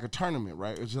 that's like a tournament,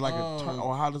 right? Is it like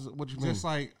or how does it? What you mean? Just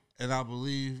like, and I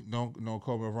believe, no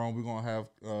quote me wrong, we're gonna have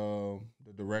the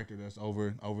director that's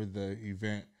over the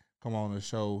event come on the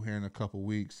show here in a couple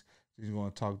weeks. He's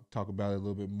going to talk about it a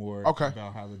little bit more about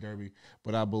how the Derby.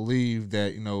 But I believe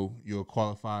that, you're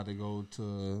qualified to go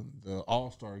to the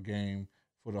All-Star game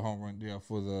for the home run,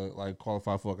 for the,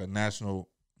 qualify for a national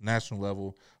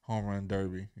level home run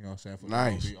derby. You know what I'm saying? For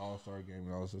the All-Star game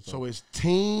and all this. So it's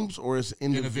teams or it's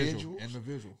individuals?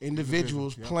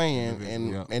 Individuals playing,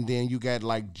 and then you got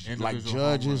like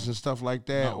judges and stuff like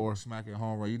that? Or smacking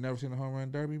home run. You never seen a home run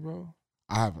derby, bro?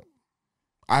 I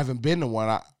haven't been to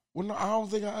one. No, I don't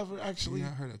think I ever actually. I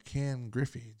heard of Ken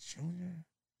Griffey Jr.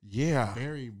 Yeah.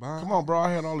 Barry Bonds. Come on, bro.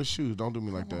 I had all the shoes. Don't do me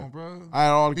like that. Come on, bro. I had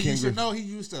all the Ken Griffey. You should know he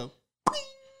used to.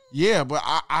 Yeah, but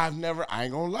I've never. I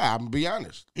ain't gonna lie. I'm gonna be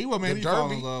honest. He was maybe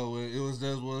fall in love with. It was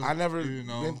I never been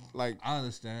I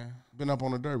understand. Been up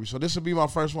on the derby, so this will be my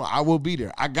first one. I will be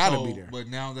there. I gotta be there. But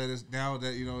now that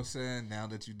you know what I'm saying. Now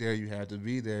that you're there, you have to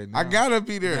be there. I gotta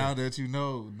be there. Now that you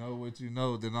know what you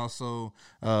know. Then also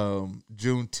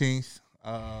Juneteenth.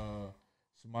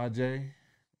 Samaje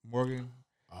Morgan.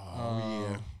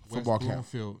 Yeah. football camp.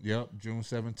 Bloomfield. Yep, June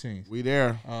 17th. We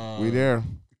there. We there.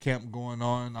 Camp going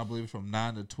on. I believe it's from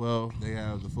 9 to 12. They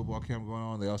have the football camp going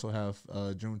on. They also have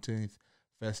Juneteenth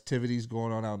festivities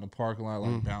going on out in the parking lot,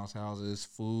 like bounce houses,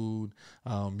 food,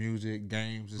 music,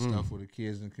 games, and stuff for the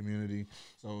kids in the community.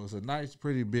 So it's a nice,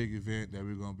 pretty big event that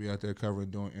we're going to be out there covering,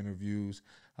 doing interviews.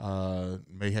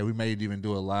 We may even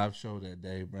do a live show that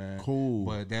day, man. Cool.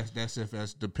 But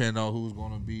that's depend on who's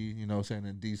going to be, in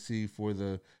DC for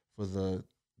the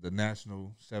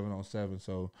national 7-on-7.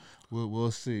 So we'll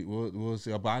see. We'll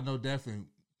see. But I know definitely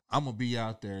I'm gonna be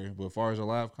out there. But as far as a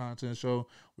live content show,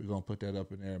 we're gonna put that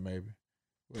up in there maybe.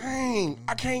 Dang,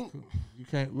 I can't. You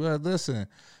can't. Well, listen.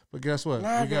 But guess what?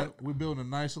 We're building a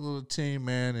nice little team,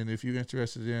 man. And if you're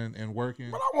interested in working,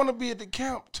 but I want to be at the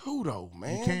camp too, though,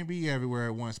 man. You can't be everywhere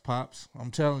at once, pops.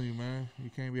 I'm telling you, man. You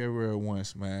can't be everywhere at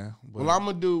once, man. But I'm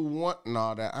gonna do one.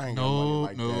 No, that I ain't gonna do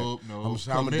like that. No.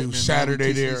 I'm gonna do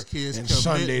Saturday there and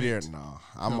Sunday there. No,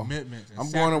 I'm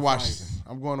going to Washington.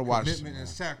 I'm going to Washington. Commitment and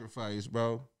sacrifice,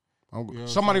 bro.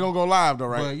 Somebody gonna go live though,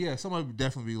 right? But yeah, somebody will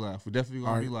definitely be live. We're definitely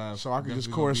gonna be live. So I can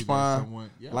just correspond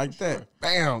like that. Sure.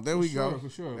 Bam, there we go. For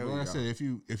sure. But like I said, if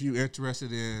you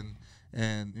interested in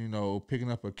picking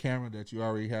up a camera that you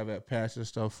already have that passion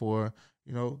stuff for,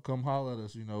 come holler at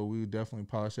us. We definitely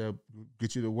polish that,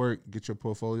 get you to work, get your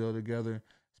portfolio together,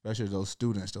 especially those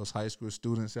students, those high school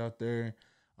students out there.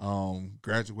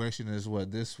 Graduation is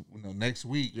next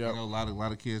week. Yep. A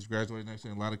lot of kids graduate next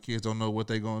year. A lot of kids don't know what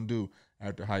they're gonna do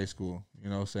after high school.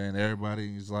 Saying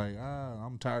everybody is like,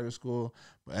 I'm tired of school,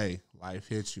 but hey, life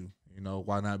hits you.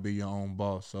 Why not be your own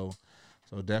boss? So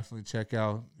definitely check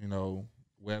out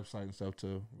website and stuff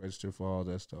to register for all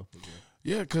that stuff.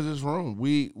 Yeah, because it's room.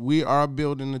 We are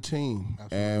building a team.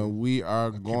 Absolutely. And we are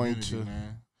going to.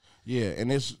 Man. Yeah,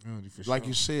 and it's like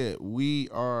you said, we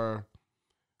are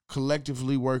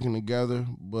collectively working together,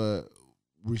 but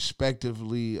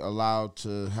respectively allowed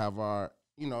to have our,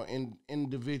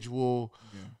 individual,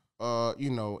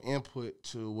 input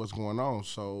to what's going on.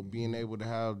 So being able to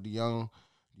have the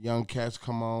young cats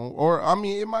come on, or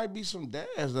it might be some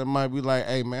dads that might be like,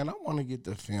 "Hey, man, I want to get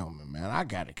the filming, man. I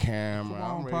got a camera.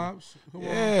 Come on, pops. Come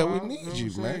on, Pops. We need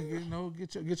you, man.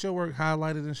 Get your work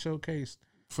highlighted and showcased."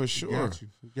 For sure.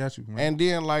 Got you, man. And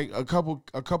then like a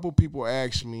couple people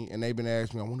asked me, and they've been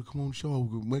asking me, I want to come on the show.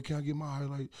 When can I get my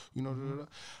highlight?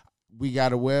 We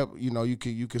got a web, you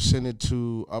can send it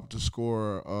to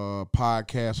Upthescore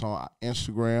podcast on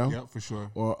Instagram. Yep, for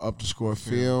sure. Or Upthescore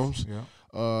Films.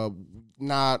 Yep.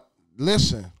 Not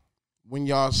listen, when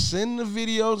y'all send the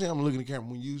videos, and I'm looking at the camera,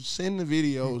 when you send the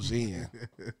videos in,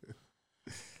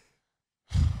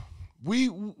 We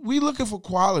looking for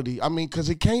quality. Because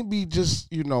it can't be just,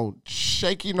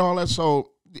 shaky and all that.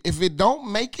 So if it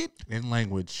don't make it in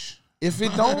language, if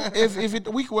it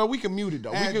don't, we can mute it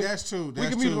though. That's true. We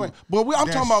can mute it. But I'm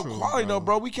talking about quality though,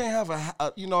 bro. We can't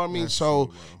have you know what I mean.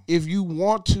 So if you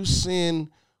want to send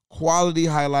quality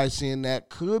highlights in that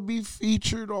could be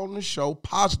featured on the show,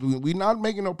 possibly. We're not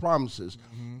making no promises,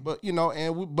 but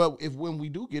when we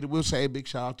do get it, we'll say a big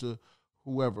shout out to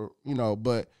whoever,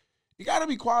 but. You got to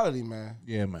be quality, man.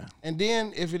 Yeah, man. And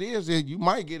then if it is, you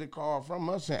might get a call from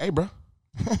us saying, "Hey, bro,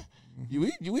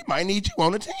 we might need you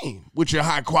on the team with your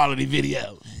high quality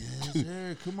videos." Yes,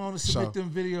 sir. Come on and submit them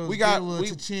videos. We got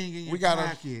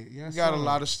a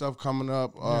lot of stuff coming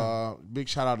up. Big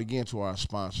shout out again to our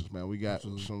sponsors, man. We got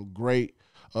some great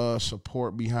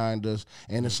support behind us,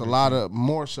 and it's a lot of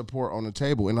more support on the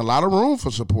table and a lot of room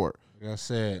for support. Like I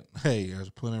said, hey, there's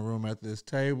plenty of room at this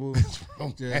table.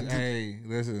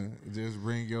 Listen, just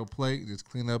bring your plate. Just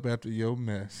clean up after your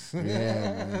mess.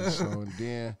 Yeah, man. So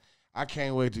then I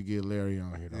can't wait to get Larry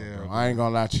on here, though, bro. I ain't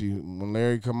gonna lie to you. When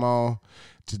Larry come on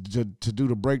to do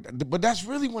the break, but that's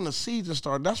really when the season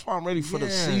starts. That's why I'm ready for the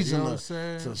season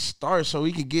to start, so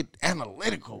we can get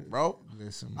analytical, bro.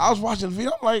 Listen, I was watching the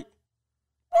video. I'm like,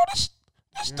 bro, this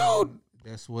dude.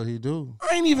 That's what he do.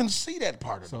 I ain't even see that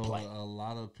part of the play. A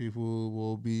lot of people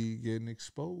will be getting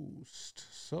exposed.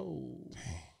 So,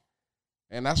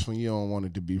 and that's when you don't want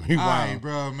it to be rewound. All right,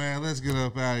 bro, man, let's get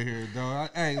up out of here, dog.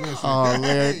 Hey, listen.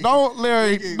 Oh,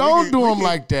 Larry, don't do him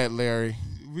like that, Larry.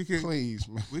 Please,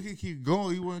 man. We can keep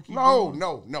going. You want to keep going?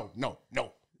 No.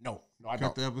 I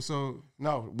got the episode.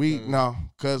 No,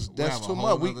 because that's too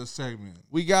much. Another segment.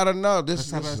 We gotta know. Let's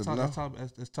talk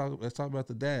about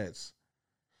the dads.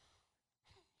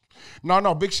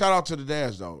 No, big shout out to the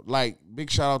dads though. Like big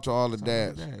shout out to all the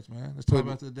dads. Man. Let's talk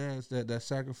about the dads that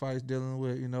sacrifice dealing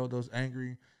with, those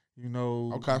angry,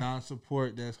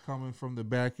 non-support that's coming from the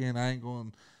back end. I ain't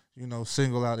going,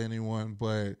 single out anyone,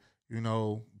 but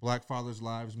Black fathers'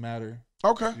 lives matter.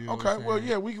 Okay. Well,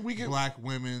 yeah, we can. Black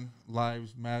women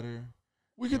lives matter.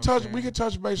 We could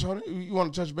touch base on it. You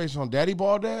want to touch base on daddy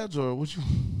ball dads or what you?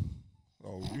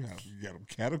 Oh, you have to get them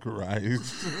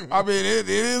categorized. I mean, it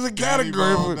is a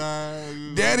category for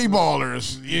daddy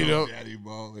ballers. You know, daddy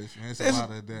ballers. Man, it's a lot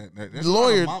of that. There's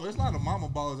lawyers. There's a lot of mama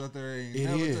ballers out there. Ain't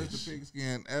never touched the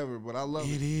pigskin ever, but I love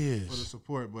it. It is for the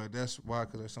support, but that's why,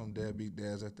 because there's some deadbeat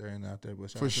dads out there and out there.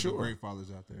 But shout for out to sure, the great fathers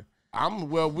out there.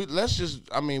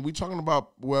 We talking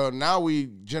about. Well, now we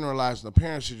generalize the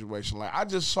parent situation. Like I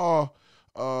just saw,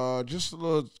 just a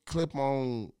little clip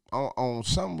on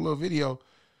some little video.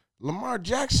 Lamar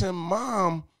Jackson's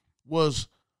mom was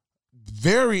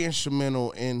very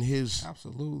instrumental in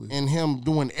him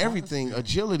doing everything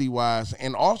agility wise,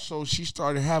 and also she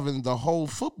started having the whole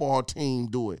football team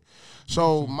do it.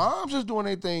 So moms is doing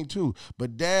their thing too,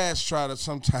 but dads try to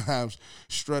sometimes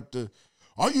strut the.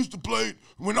 I used to play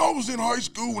when I was in high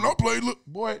school. When I played,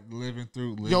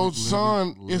 your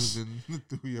son is.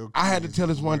 I had to tell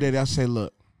this one day. I say,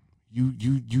 look, you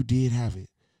did have it,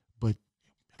 but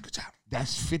good job.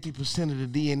 That's 50%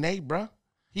 of the DNA, bro.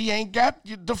 He ain't got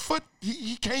the foot.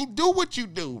 He can't do what you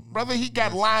do, brother. He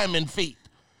got lineman feet.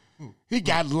 He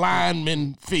got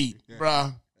lineman feet,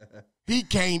 bro. He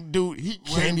can't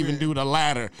even do the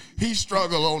ladder. He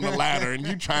struggle on the ladder, and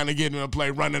you trying to get him to play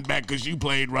running back because you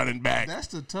played running back. That's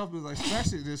the toughest, like,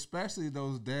 especially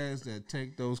those dads that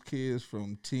take those kids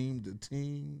from team to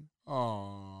team.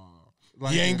 Oh,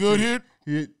 like he ain't good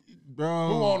here. Bro,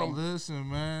 who on him? Listen,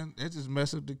 man, it just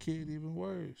mess up the kid even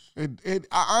worse.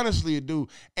 Honestly, it do.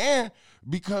 And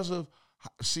because of,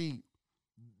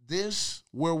 this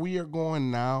where we are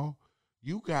going now,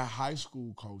 you got high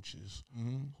school coaches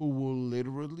who will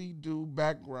literally do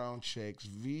background checks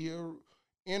via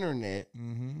internet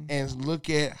and look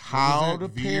at how the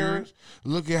parents,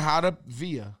 look at how the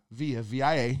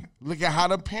VIA, look at how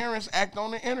the parents act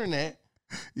on the internet.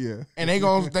 Yeah. And they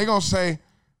gonna say,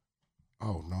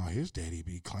 oh, no, his daddy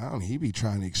be clowning. He be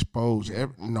trying to expose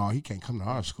no, he can't come to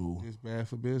our school. It's bad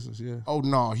for business, yeah. Oh,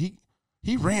 no, he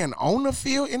ran on the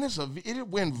field, and it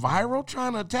went viral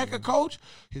trying to attack a coach.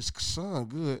 His son,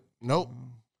 good. Nope.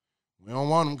 We don't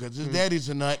want him because his daddy's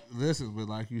a nut. Listen, but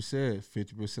like you said,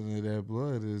 50% of that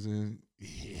blood is in.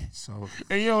 Yeah. So,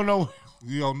 and you don't know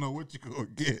what you're going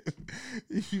to get.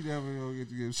 You never going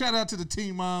to get. Shout out to the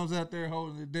teen moms out there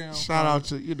holding it down. Shout out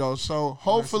to, so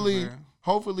hopefully...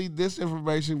 Hopefully, this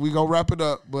information, we going to wrap it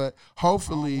up, but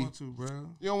hopefully. I don't want to, bro.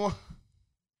 You don't want.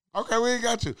 Okay, we ain't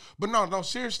got to. But no,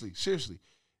 seriously.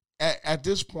 At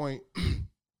this point,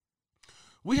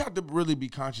 we have to really be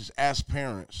conscious as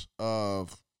parents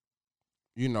of,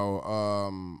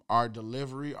 our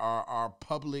delivery, our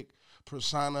public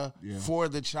persona for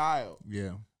the child.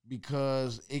 Yeah.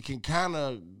 Because it can kind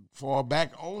of fall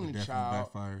back on the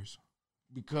child. Backfires.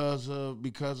 Because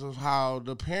of how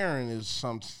the parent is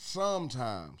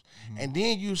sometimes. And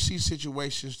then you see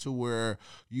situations to where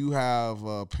you have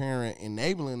a parent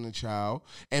enabling the child,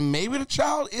 and maybe the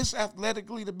child is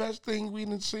athletically the best thing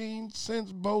we've seen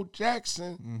since Bo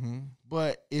Jackson.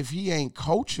 But if he ain't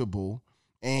coachable,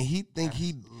 and he think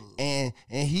he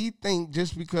think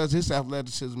just because his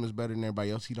athleticism is better than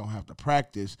everybody else, he don't have to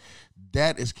practice,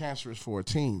 that is cancerous for a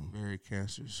team. Very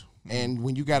cancerous. And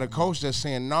when you got a coach that's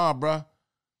saying, nah, bruh,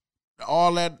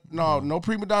 all that, no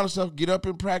prima donna stuff, get up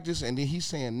and practice, and then he's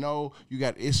saying no,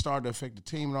 it started to affect the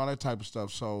team and all that type of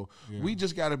stuff. So we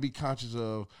just got to be conscious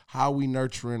of how we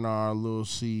nurturing our little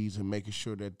seeds and making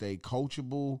sure that they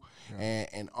coachable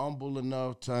and humble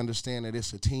enough to understand that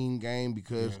it's a team game,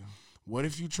 because what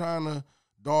if you trying to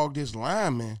dog this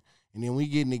lineman and then we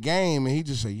get in the game and he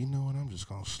just say, you know what, I'm just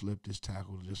going to slip this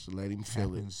tackle just to let him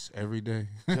feel it. Every day.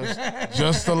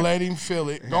 just to let him feel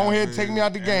it. Go ahead, take me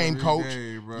out the game, coach.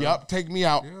 Yep, take me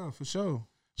out. Yeah, for sure.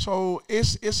 So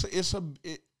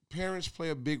parents play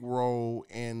a big role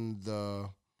in the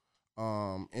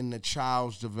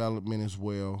child's development as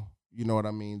well. You know what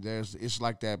I mean? It's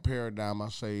like that paradigm. I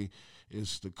say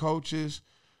it's the coaches,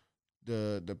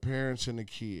 the parents, and the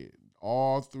kid.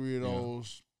 All three of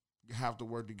those have to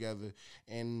work together,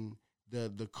 and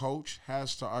the coach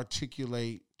has to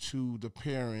articulate to the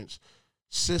parents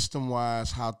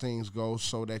system-wise how things go,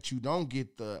 so that you don't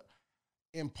get the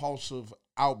impulsive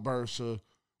outbursts of,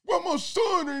 well, my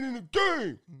son ain't in the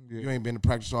game. You ain't been to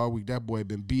practice all week. That boy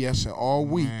been BSing all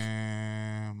week.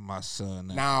 Man, my son.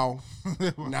 Now,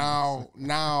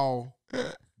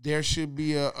 there should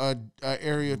be a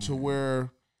area to where,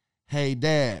 hey,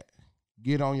 Dad,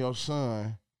 get on your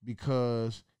son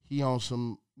because he on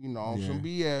some, some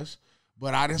BS.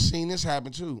 But I done seen this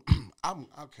happen too. I'm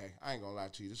okay. I ain't gonna lie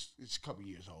to you. It's a couple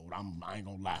years old. I ain't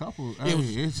gonna lie.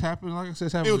 It's happened. Like I said,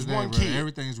 it's happened. It was today, one bro. kid.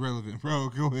 Everything's relevant, bro.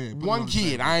 Go ahead. One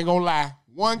kid. I ain't gonna lie.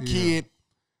 One kid.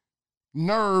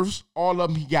 nerves, all of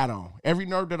them he got on. Every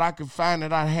nerve that I could find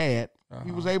that I had,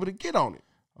 he was able to get on it.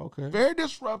 Okay. Very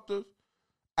disruptive,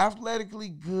 athletically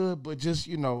good, but just,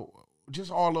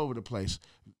 just all over the place.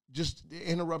 Just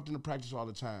interrupting the practice all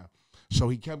the time. So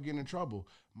he kept getting in trouble.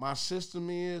 My system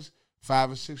is 5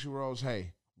 and 6 year olds,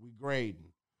 hey, we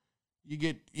grading. You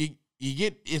get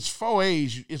it's 4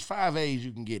 A's, it's 5 A's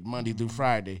you can get Monday through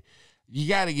Friday. You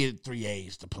got to get 3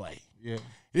 A's to play. Yeah.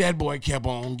 That boy kept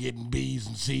on getting B's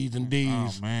and C's and D's.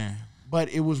 Oh, man. But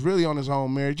it was really on his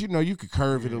own merit. You could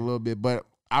curve it a little bit, but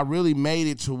I really made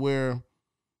it to where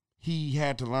he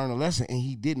had to learn a lesson, and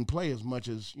he didn't play as much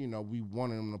as, we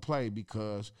wanted him to play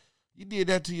because you did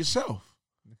that to yourself.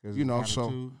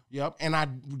 So, yep. And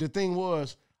the thing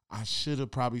was, I should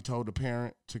have probably told the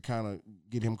parent to kind of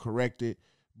get him corrected,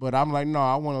 but I'm like, no,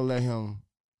 I want to let him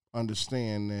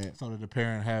understand that. So did the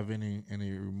parent have any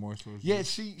remorse? Yeah,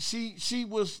 she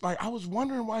was like, I was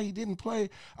wondering why he didn't play.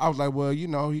 I was like, well, he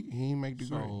didn't make the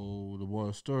grade. So the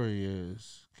moral story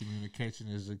is communication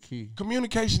is the key.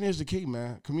 Communication is the key,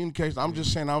 man. Communication. I'm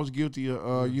just saying I was guilty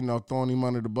of, throwing him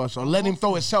under the bus or letting him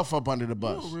throw himself up under the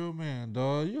bus. You're a real man,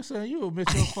 dog. You're saying you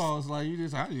admit your faults. Like I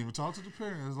didn't even talk to the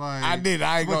parents. Like I did.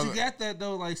 But you got that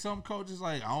though. Like some coaches,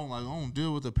 like I don't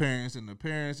deal with the parents, and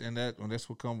that's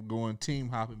what come going team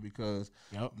hopping because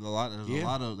there's a lot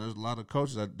of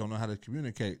coaches that don't know how to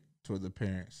communicate to the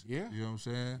parents. Yeah, you know what I'm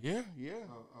saying? Yeah.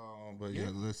 But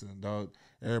listen, dog.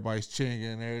 Everybody's cheering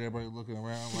and everybody looking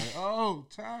around like, oh,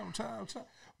 time.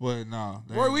 But no,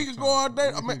 boy, we could go all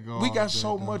day. We got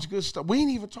so much good stuff. We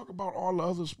ain't even talk about all the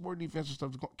other sport defensive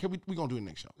stuff. We gonna do it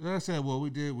next show. Like I said, well,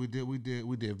 we did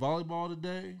volleyball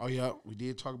today. Oh yeah, we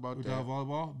did talk about that. We did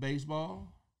volleyball,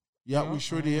 baseball. Yeah, we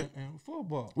sure did. And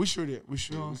football. We sure did. We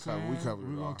covered it.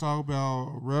 We're gonna talk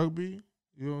about rugby.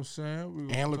 You know what I'm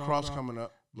saying? And lacrosse coming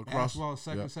up. Lacrosse. Basketball,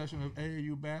 second session of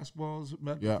AAU basketball's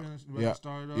about to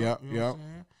start up. Yeah. You know what I'm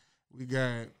saying? We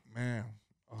got, man.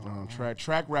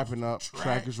 Track wrapping up.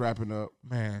 Track is wrapping up.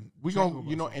 Man. We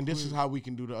gonna, and this is how we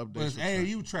can do the updates. But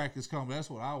AAU track is coming. That's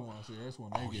what I want to see. That's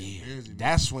when they get busy.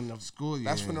 That's when the school.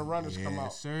 That's when the runners come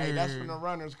out. Sir. Hey, that's when the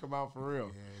runners come out for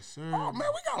real. Yes, sir. Oh man,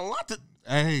 we got a lot to.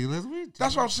 Hey,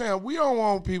 that's what I'm saying. We don't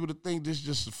want people to think this is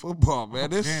just a football, man.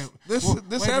 This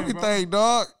everything, minute,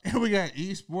 dog. And we got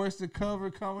esports to cover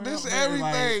coming. This up,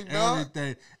 everything, dog.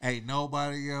 Everything. Ain't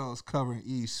nobody else covering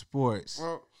esports.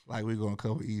 Well, like we're gonna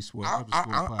cover esports.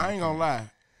 I ain't gonna lie.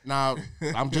 Now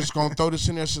I'm just gonna throw this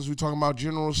in there since we're talking about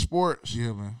general sports.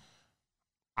 Yeah, man.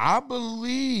 I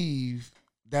believe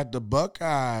that the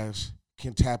Buckeyes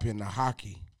can tap into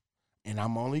hockey, and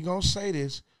I'm only gonna say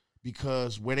this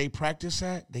because where they practice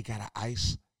at, they got an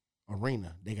ice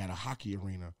arena. They got a hockey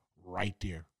arena right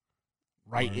there.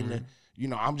 Right in the,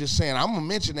 I'm just saying, I'm going to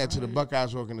mention that to the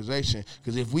Buckeyes organization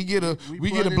because if we get a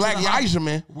black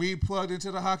Yzerman. We plugged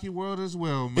into the hockey world as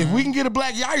well, man. If we can get a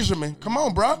black Yzerman, come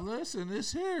on, bro. Listen,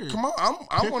 it's here. Come on,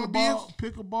 I want to be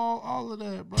pickleball, all of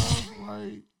that, bro.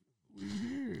 Like, we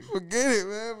here. Forget it,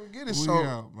 man. Forget it. We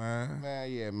out, man.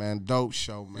 Man, yeah, man. Dope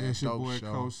show, man. It's your dope boy,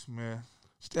 show. Coach Smith.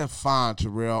 Stefan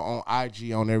Terrell on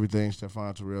IG, on everything.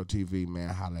 Stefan Terrell TV, man.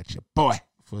 Holla at your boy.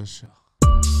 For sure.